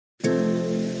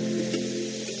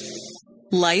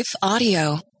Life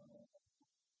Audio.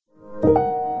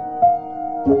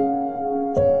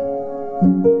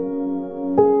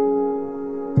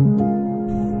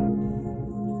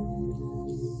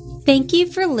 Thank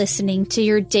you for listening to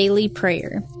Your Daily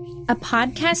Prayer, a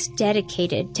podcast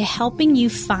dedicated to helping you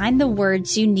find the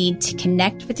words you need to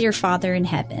connect with your Father in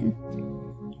heaven.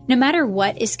 No matter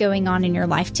what is going on in your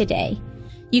life today,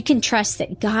 you can trust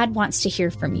that God wants to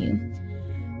hear from you.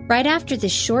 Right after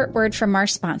this short word from our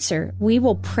sponsor, we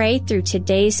will pray through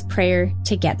today's prayer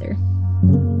together.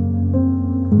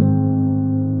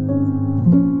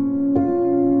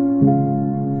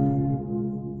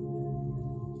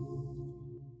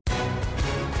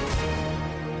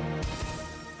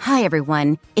 Hi,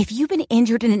 everyone. If you've been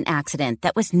injured in an accident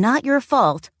that was not your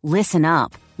fault, listen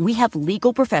up. We have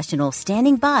legal professionals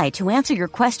standing by to answer your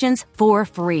questions for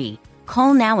free.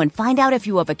 Call now and find out if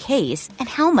you have a case and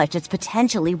how much it's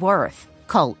potentially worth.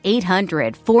 Call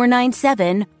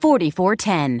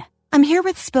 800-497-4410. I'm here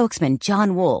with spokesman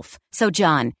John Wolf. So,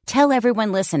 John, tell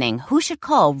everyone listening who should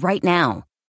call right now.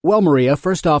 Well, Maria,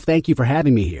 first off, thank you for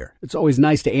having me here. It's always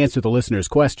nice to answer the listeners'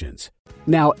 questions.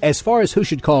 Now, as far as who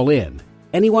should call in,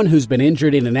 anyone who's been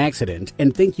injured in an accident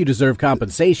and think you deserve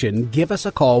compensation, give us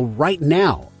a call right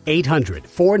now.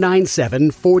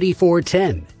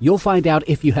 800-497-4410. You'll find out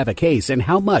if you have a case and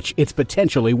how much it's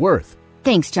potentially worth.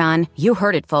 Thanks, John. You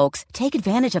heard it, folks. Take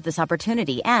advantage of this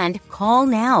opportunity and call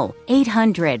now.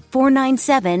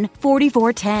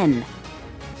 800-497-4410.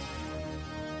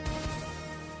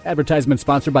 Advertisement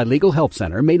sponsored by Legal Help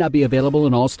Center. May not be available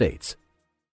in all states.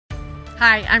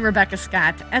 Hi, I'm Rebecca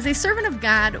Scott. As a servant of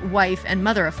God, wife, and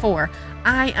mother of four,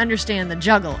 I understand the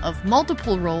juggle of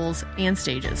multiple roles and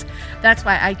stages. That's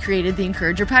why I created the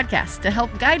Encourager podcast to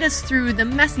help guide us through the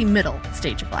messy middle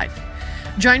stage of life.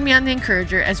 Join me on the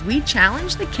Encourager as we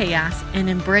challenge the chaos and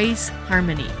embrace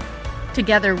harmony.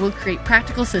 Together, we'll create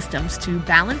practical systems to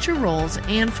balance your roles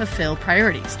and fulfill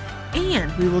priorities.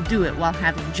 And we will do it while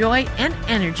having joy and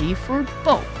energy for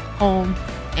both home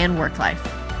and work life.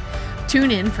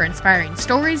 Tune in for inspiring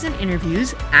stories and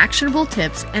interviews, actionable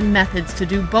tips, and methods to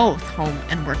do both home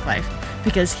and work life.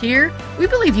 Because here, we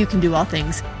believe you can do all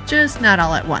things, just not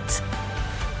all at once.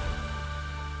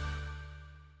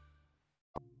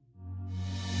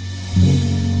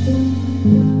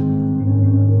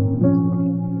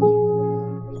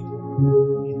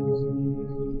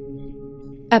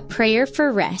 A Prayer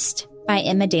for Rest by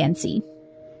Emma Danzey.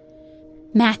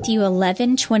 Matthew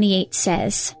 11:28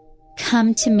 says,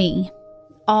 "Come to me,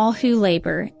 all who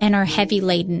labor and are heavy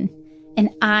laden, and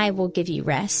I will give you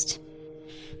rest."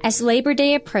 As Labor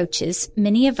Day approaches,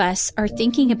 many of us are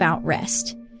thinking about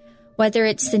rest. Whether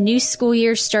it's the new school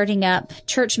year starting up,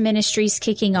 church ministries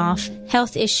kicking off,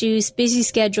 health issues, busy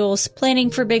schedules,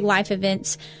 planning for big life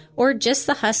events, or just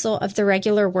the hustle of the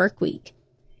regular work week,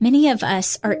 many of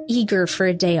us are eager for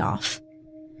a day off.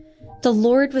 The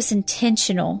Lord was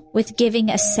intentional with giving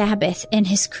a Sabbath in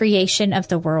His creation of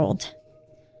the world.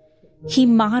 He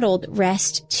modeled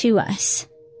rest to us.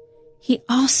 He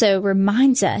also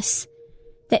reminds us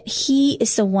that He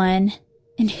is the one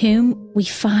in whom we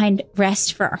find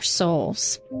rest for our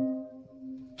souls.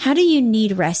 How do you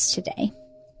need rest today?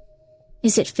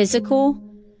 Is it physical,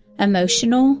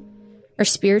 emotional, or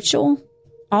spiritual?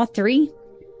 All three?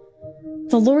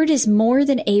 The Lord is more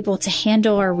than able to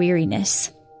handle our weariness.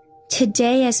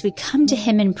 Today, as we come to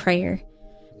Him in prayer,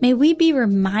 may we be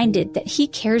reminded that He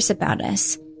cares about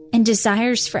us and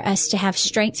desires for us to have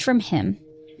strength from Him.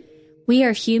 We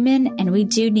are human and we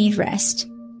do need rest.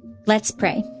 Let's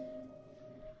pray.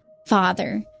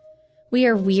 Father, we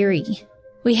are weary.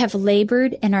 We have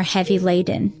labored and are heavy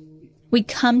laden. We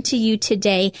come to you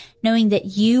today knowing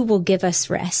that you will give us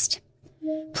rest.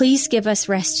 Please give us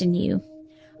rest in you.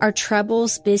 Our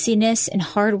troubles, busyness, and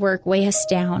hard work weigh us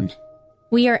down.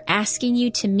 We are asking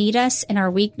you to meet us in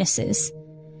our weaknesses.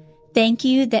 Thank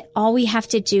you that all we have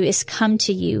to do is come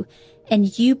to you,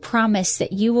 and you promise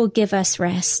that you will give us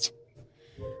rest.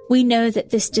 We know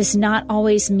that this does not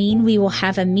always mean we will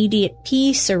have immediate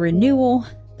peace or renewal,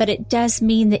 but it does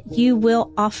mean that you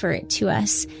will offer it to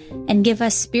us and give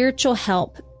us spiritual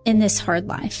help in this hard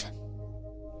life.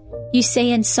 You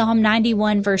say in Psalm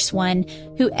 91 verse 1,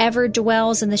 "Whoever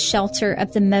dwells in the shelter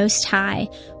of the Most High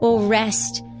will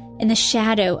rest in the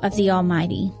shadow of the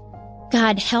Almighty."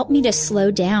 God, help me to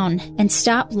slow down and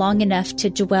stop long enough to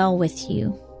dwell with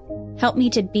you. Help me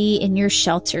to be in your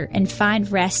shelter and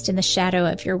find rest in the shadow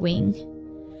of your wing.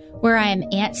 Where I am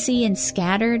antsy and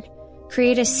scattered,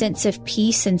 create a sense of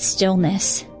peace and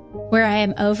stillness. Where I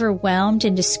am overwhelmed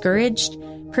and discouraged,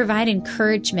 provide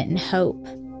encouragement and hope.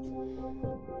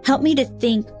 Help me to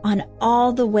think on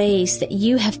all the ways that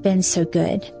you have been so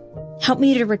good. Help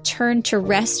me to return to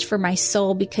rest for my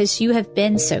soul because you have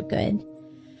been so good.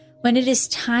 When it is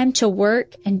time to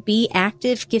work and be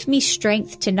active, give me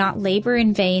strength to not labor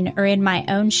in vain or in my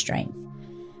own strength.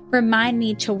 Remind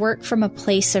me to work from a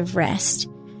place of rest.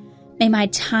 May my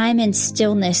time in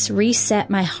stillness reset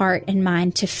my heart and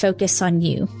mind to focus on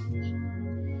you.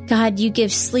 God, you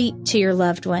give sleep to your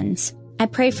loved ones. I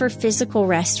pray for physical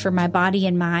rest for my body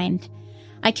and mind.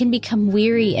 I can become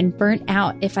weary and burnt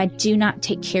out if I do not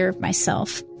take care of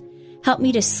myself. Help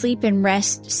me to sleep and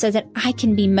rest so that I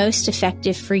can be most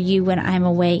effective for you when I'm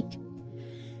awake.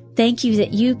 Thank you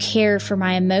that you care for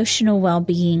my emotional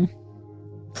well-being.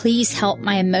 Please help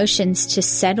my emotions to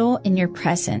settle in your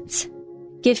presence.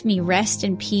 Give me rest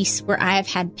and peace where I have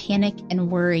had panic and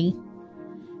worry.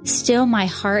 Still my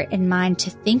heart and mind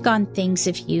to think on things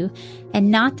of you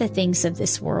and not the things of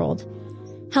this world.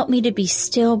 Help me to be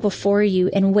still before you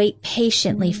and wait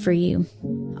patiently for you.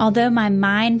 Although my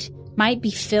mind might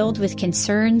be filled with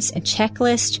concerns and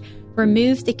checklists,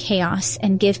 remove the chaos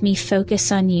and give me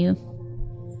focus on you.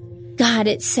 God,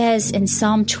 it says in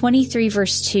Psalm 23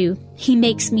 verse 2, He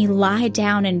makes me lie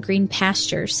down in green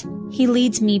pastures. He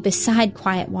leads me beside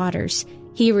quiet waters.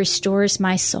 He restores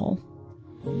my soul.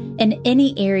 In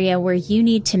any area where you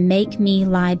need to make me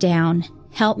lie down,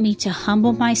 help me to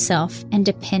humble myself and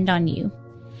depend on you.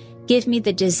 Give me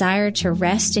the desire to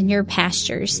rest in your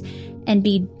pastures and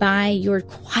be by your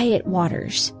quiet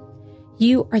waters.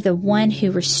 You are the one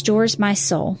who restores my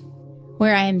soul.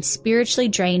 Where I am spiritually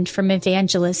drained from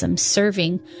evangelism,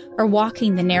 serving, or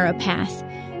walking the narrow path,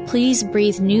 please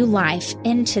breathe new life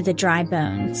into the dry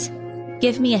bones.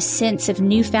 Give me a sense of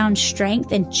newfound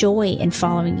strength and joy in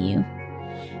following you.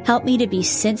 Help me to be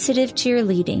sensitive to your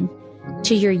leading,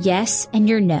 to your yes and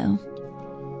your no.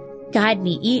 Guide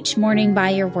me each morning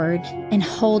by your word and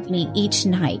hold me each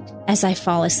night as I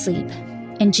fall asleep.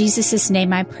 In Jesus'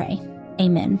 name I pray.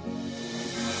 Amen.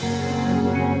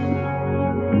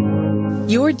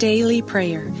 Your Daily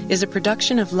Prayer is a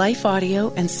production of Life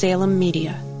Audio and Salem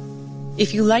Media.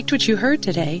 If you liked what you heard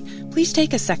today, please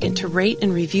take a second to rate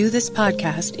and review this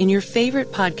podcast in your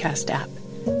favorite podcast app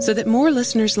so that more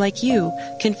listeners like you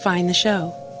can find the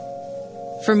show.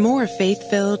 For more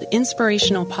faith-filled,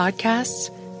 inspirational podcasts,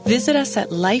 visit us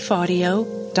at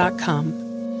lifeaudio.com.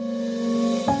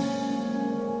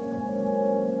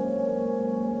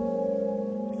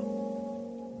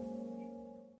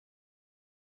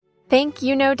 Think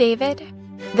you know David?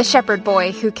 The shepherd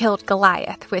boy who killed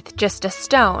Goliath with just a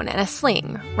stone and a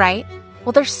sling, right?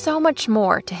 Well, there's so much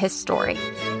more to his story.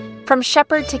 From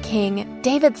shepherd to king,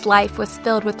 David's life was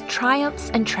filled with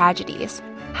triumphs and tragedies.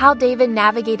 How David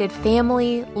navigated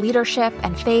family, leadership,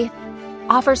 and faith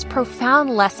offers profound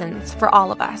lessons for all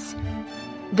of us.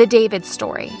 The David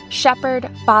Story, Shepherd,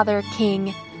 Father,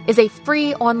 King, is a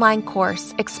free online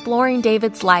course exploring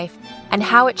David's life and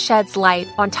how it sheds light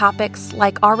on topics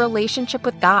like our relationship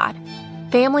with God,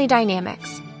 family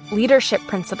dynamics, leadership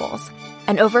principles,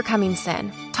 and overcoming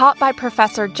sin. Taught by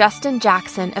Professor Justin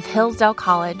Jackson of Hillsdale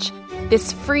College,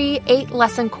 this free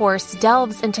 8-lesson course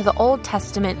delves into the Old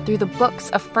Testament through the books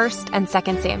of 1st and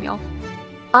 2nd Samuel.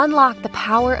 Unlock the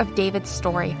power of David's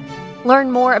story.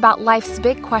 Learn more about life's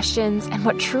big questions and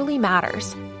what truly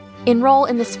matters. Enroll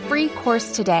in this free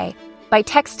course today by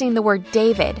texting the word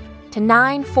David to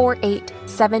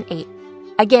 94878.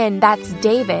 Again, that's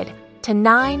David to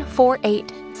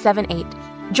 94878.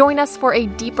 Join us for a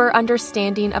deeper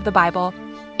understanding of the Bible.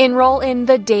 Enroll in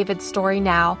the David Story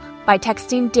now by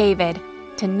texting David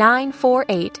to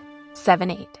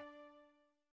 94878.